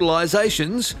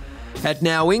hospitalisations had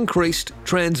now increased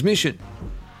transmission.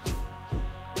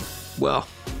 Well,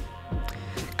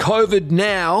 COVID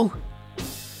now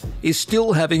is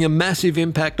still having a massive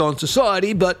impact on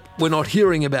society, but we're not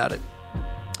hearing about it.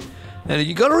 And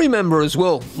you've got to remember as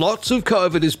well, lots of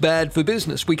COVID is bad for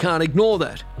business. We can't ignore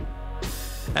that.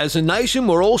 As a nation,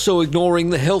 we're also ignoring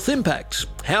the health impacts.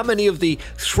 How many of the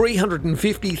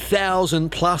 350,000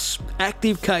 plus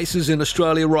active cases in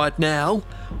Australia right now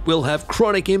will have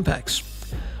chronic impacts?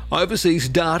 Overseas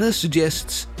data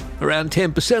suggests around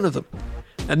 10% of them.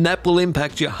 And that will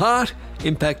impact your heart,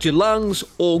 impact your lungs,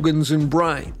 organs and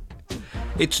brain.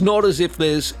 It's not as if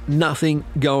there's nothing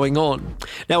going on.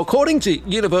 Now, according to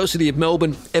University of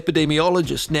Melbourne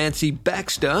epidemiologist Nancy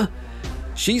Baxter,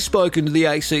 she's spoken to the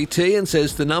ACT and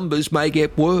says the numbers may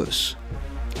get worse.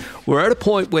 We're at a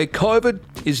point where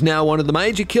COVID is now one of the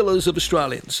major killers of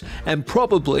Australians, and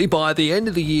probably by the end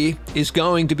of the year is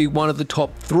going to be one of the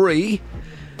top 3.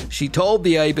 She told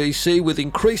the ABC with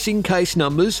increasing case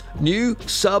numbers, new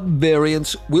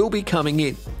sub-variants will be coming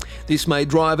in. This may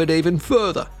drive it even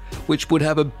further, which would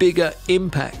have a bigger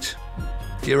impact.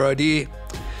 Dear oh dear.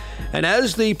 And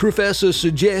as the professor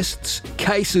suggests,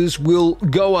 cases will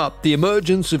go up. The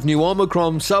emergence of new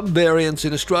Omicron subvariants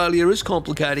in Australia is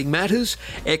complicating matters.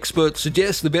 Experts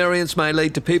suggest the variants may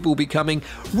lead to people becoming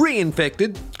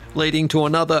reinfected, leading to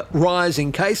another rise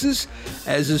in cases,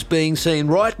 as is being seen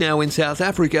right now in South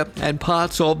Africa and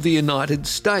parts of the United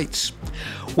States.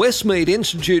 Westmead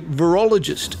Institute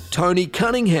virologist Tony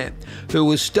Cunningham, who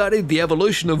has studied the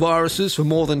evolution of viruses for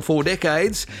more than 4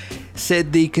 decades,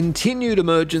 said the continued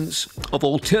emergence of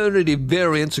alternative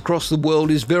variants across the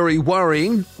world is very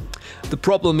worrying. The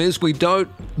problem is we don't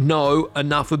know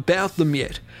enough about them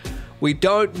yet. We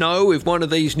don't know if one of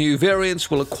these new variants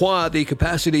will acquire the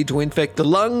capacity to infect the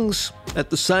lungs at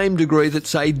the same degree that,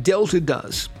 say, Delta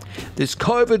does. There's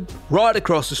COVID right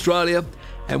across Australia,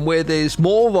 and where there's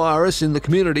more virus in the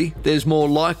community, there's more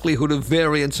likelihood of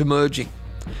variants emerging.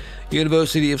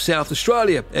 University of South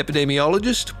Australia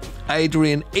epidemiologist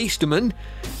Adrian Easterman,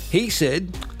 he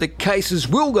said that cases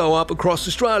will go up across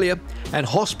Australia and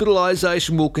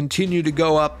hospitalisation will continue to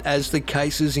go up as the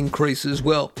cases increase as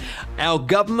well. Our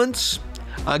governments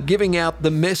are giving out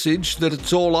the message that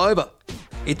it's all over.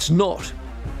 It's not.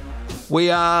 We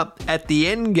are at the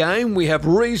end game. We have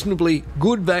reasonably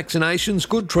good vaccinations,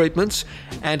 good treatments,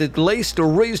 and at least a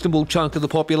reasonable chunk of the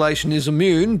population is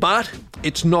immune, but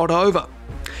it's not over.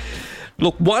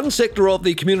 Look, one sector of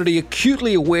the community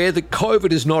acutely aware that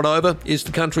COVID is not over is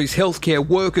the country's healthcare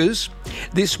workers.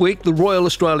 This week, the Royal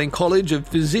Australian College of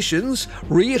Physicians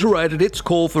reiterated its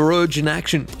call for urgent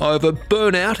action over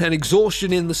burnout and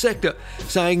exhaustion in the sector,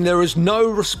 saying there is no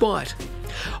respite.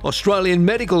 Australian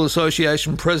Medical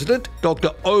Association President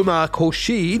Dr. Omar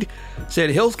Khorshid said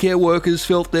healthcare workers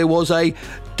felt there was a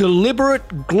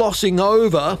deliberate glossing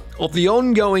over of the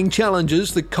ongoing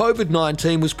challenges that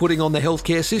COVID-19 was putting on the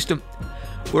healthcare system.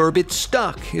 We're a bit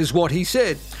stuck, is what he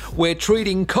said. We're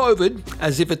treating COVID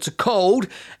as if it's a cold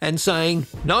and saying,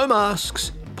 no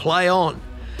masks, play on.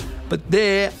 But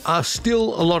there are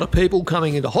still a lot of people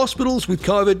coming into hospitals with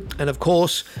COVID, and of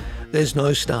course, there's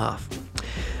no staff.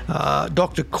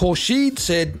 Dr. Khorshid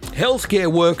said healthcare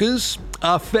workers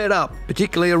are fed up,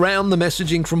 particularly around the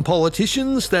messaging from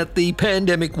politicians that the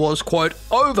pandemic was, quote,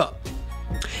 over.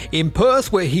 In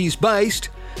Perth, where he's based,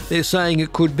 they're saying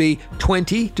it could be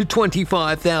 20 to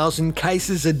 25,000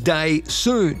 cases a day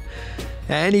soon.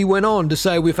 And he went on to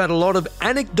say we've had a lot of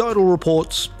anecdotal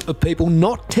reports of people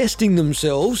not testing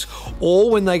themselves, or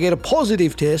when they get a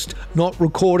positive test, not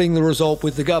recording the result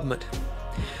with the government.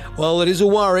 Well, it is a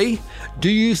worry. Do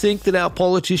you think that our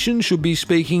politicians should be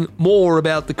speaking more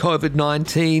about the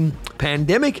COVID-19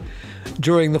 pandemic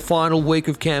during the final week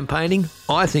of campaigning?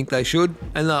 I think they should,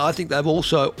 and I think they've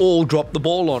also all dropped the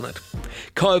ball on it.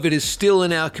 COVID is still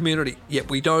in our community, yet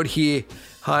we don't hear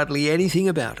hardly anything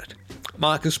about it.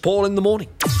 Marcus Paul in the morning.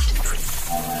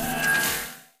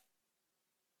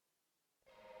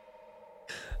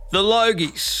 The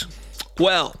Logies.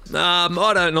 Well, I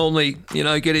don't normally,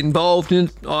 get involved in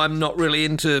it. I'm not really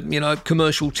into,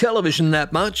 commercial television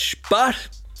that much.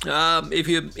 But if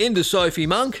you're into Sophie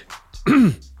Monk,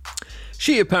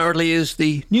 she apparently is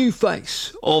the new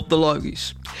face of the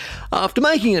Logies. After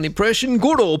making an impression,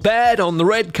 good or bad, on the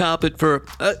red carpet for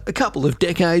a couple of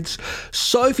decades,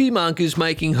 Sophie Monk is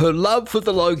making her love for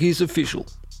the Logies official.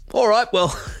 All right,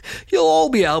 well, you'll all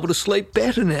be able to sleep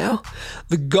better now.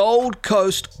 The Gold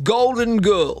Coast Golden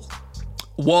Girl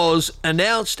was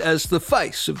announced as the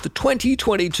face of the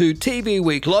 2022 TV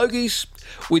Week Logies,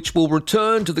 which will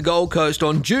return to the Gold Coast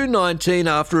on June 19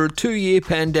 after a 2-year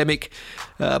pandemic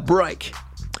break.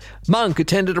 Monk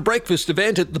attended a breakfast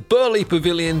event at the Burleigh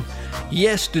Pavilion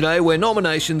yesterday where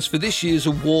nominations for this year's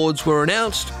awards were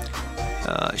announced.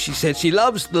 She said she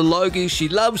loves the Logies, she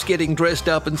loves getting dressed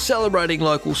up and celebrating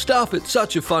local stuff. It's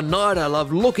such a fun night. I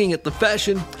love looking at the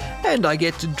fashion and I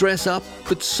get to dress up,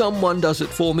 but someone does it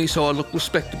for me so I look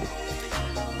respectable.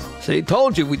 See,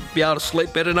 told you we'd be able to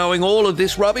sleep better knowing all of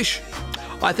this rubbish.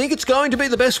 I think it's going to be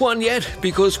the best one yet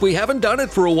because we haven't done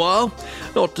it for a while.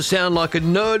 Not to sound like a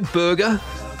nerd burger,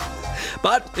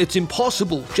 but it's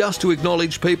impossible just to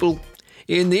acknowledge people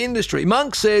in the industry.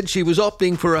 Monk said she was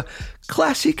opting for a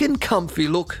classic and comfy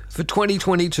look for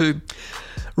 2022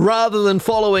 rather than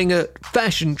following a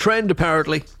fashion trend,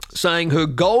 apparently, saying her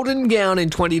golden gown in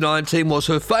 2019 was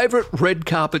her favourite red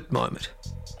carpet moment.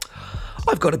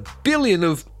 I've got a billion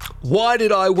of why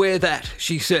did I wear that,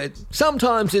 she said.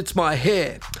 Sometimes it's my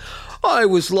hair. I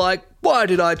was like, why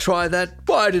did I try that?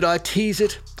 Why did I tease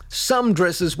it? Some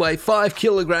dresses weigh 5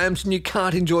 kilograms and you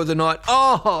can't enjoy the night.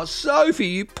 Oh, Sophie,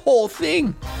 you poor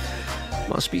thing.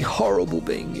 Must be horrible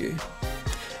being you.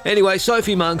 Anyway,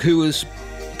 Sophie Monk, who is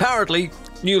apparently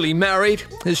newly married,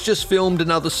 has just filmed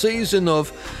another season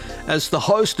as the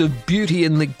host of Beauty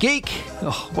and the Geek.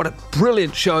 Oh, what a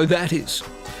brilliant show that is.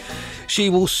 She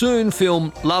will soon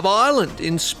film Love Island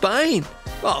in Spain.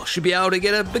 Well, she'll be able to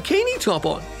get a bikini top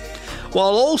on,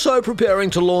 while also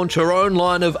preparing to launch her own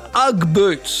line of Ugg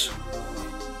boots.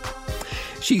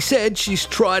 She said she's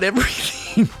tried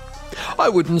everything. I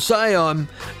wouldn't say I'm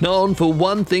known for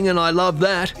one thing and I love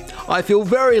that. I feel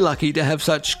very lucky to have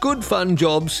such good fun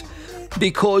jobs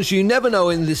because you never know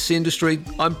in this industry.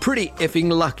 I'm pretty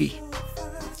effing lucky.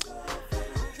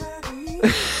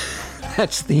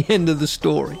 That's the end of the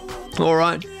story. All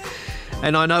right.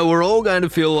 And I know we're all going to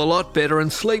feel a lot better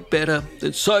and sleep better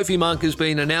that Sophie Monk has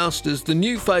been announced as the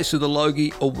new face of the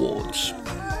Logie Awards.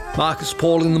 Marcus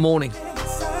Paul in the morning.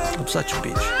 I'm such a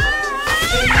bitch.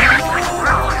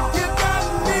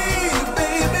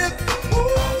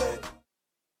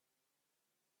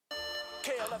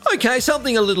 Okay,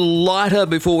 something a little lighter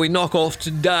before we knock off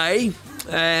today.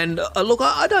 And look,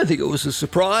 I don't think it was a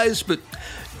surprise, but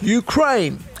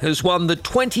Ukraine has won the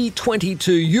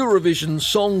 2022 Eurovision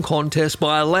Song Contest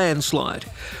by a landslide,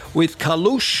 with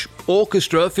Kalush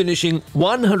Orchestra finishing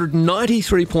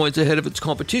 193 points ahead of its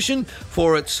competition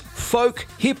for its folk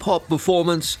hip-hop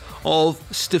performance of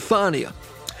Stefania.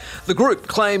 The group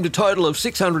claimed a total of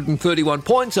 631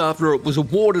 points after it was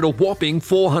awarded a whopping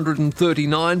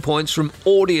 439 points from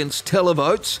audience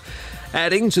televotes,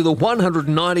 adding to the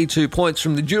 192 points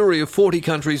from the jury of 40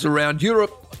 countries around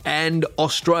Europe and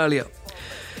Australia.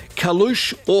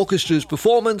 Kalush Orchestra's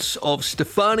performance of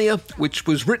Stefania, which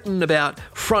was written about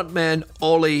frontman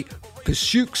Oli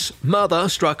Pashuk's mother,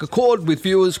 struck a chord with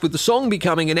viewers, with the song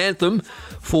becoming an anthem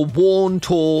for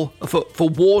war-torn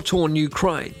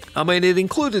Ukraine. I mean, it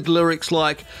included lyrics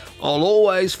like, "I'll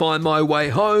always find my way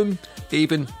home,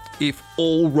 even if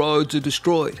all roads are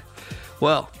destroyed."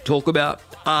 Well, talk about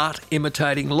art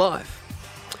imitating life.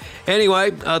 Anyway,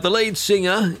 the lead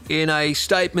singer in a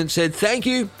statement said, Thank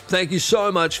you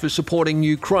so much for supporting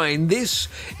Ukraine. This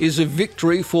is a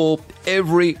victory for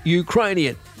every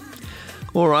Ukrainian."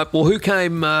 All right, well, who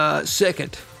came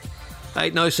second?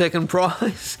 Ain't no second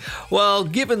prize. Well,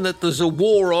 given that there's a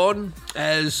war on,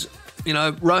 as you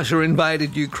know, Russia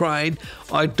invaded Ukraine,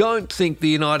 I don't think the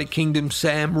United Kingdom's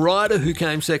Sam Ryder, who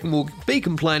came second, will be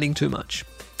complaining too much.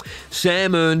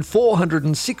 Sam earned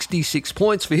 466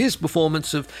 points for his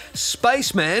performance of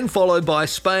Spaceman, followed by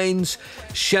Spain's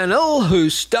Chanel, who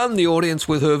stunned the audience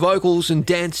with her vocals and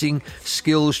dancing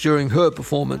skills during her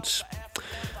performance.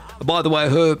 By the way,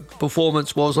 her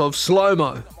performance was of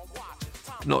slow-mo,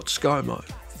 not ScoMo.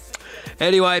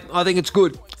 Anyway, I think it's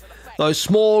good. Those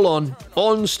small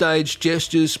on-stage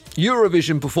gestures,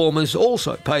 Eurovision performers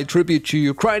also paid tribute to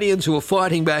Ukrainians who are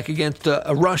fighting back against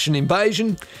a Russian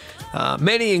invasion.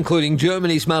 Many, including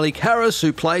Germany's Malik Harris,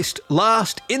 who placed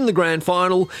last in the grand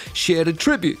final, shared a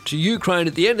tribute to Ukraine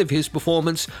at the end of his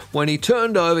performance when he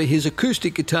turned over his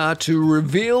acoustic guitar to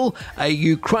reveal a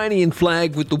Ukrainian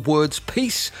flag with the words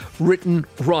 "Peace" written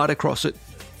right across it.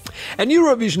 And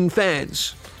Eurovision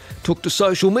fans took to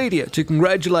social media to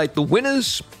congratulate the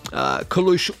winners,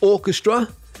 Kalush Orchestra,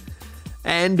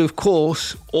 and of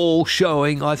course, all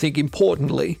showing, I think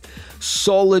importantly,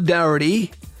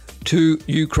 solidarity to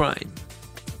Ukraine.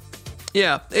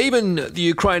 Yeah, even the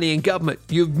Ukrainian government,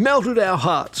 you've melted our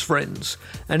hearts, friends,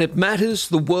 and it matters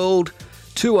the world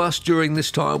to us during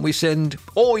this time. We send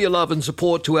all your love and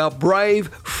support to our brave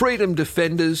freedom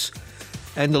defenders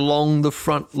and along the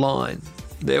front line.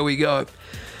 There we go.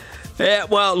 Yeah,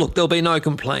 well, look, there'll be no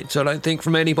complaints, I don't think,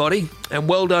 from anybody. And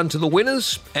well done to the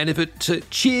winners. And if it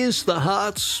cheers the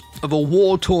hearts of a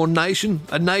war-torn nation,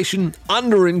 a nation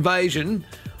under invasion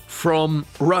from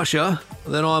Russia,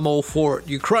 then I'm all for it.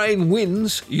 Ukraine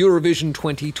wins Eurovision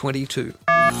 2022.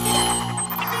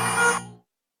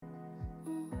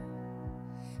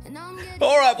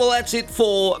 All right, well, that's it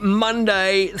for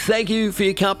Monday. Thank you for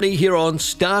your company here on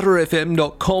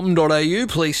starterfm.com.au.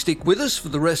 Please stick with us for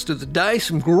the rest of the day.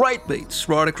 Some great beats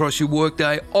right across your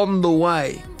workday on the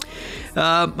way.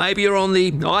 Maybe you're on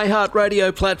the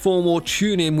iHeartRadio platform or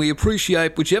TuneIn. We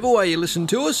appreciate whichever way you listen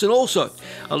to us. And also,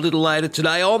 a little later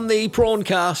today on the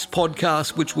PRAWNCAST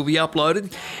podcast, which will be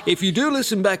uploaded. If you do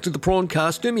listen back to the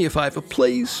PRAWNCAST, do me a favour,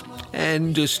 please,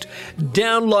 and just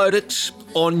download it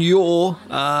on your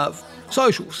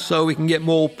socials so we can get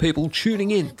more people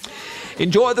tuning in.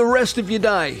 Enjoy the rest of your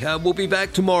day. We'll be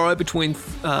back tomorrow between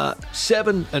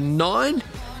 7 and 9.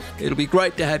 It'll be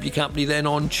great to have your company then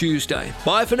on Tuesday.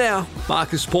 Bye for now.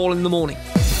 Marcus Paul in the morning.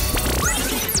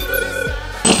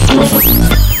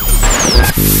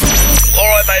 All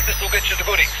right, mate, this will get you the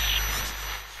goodie.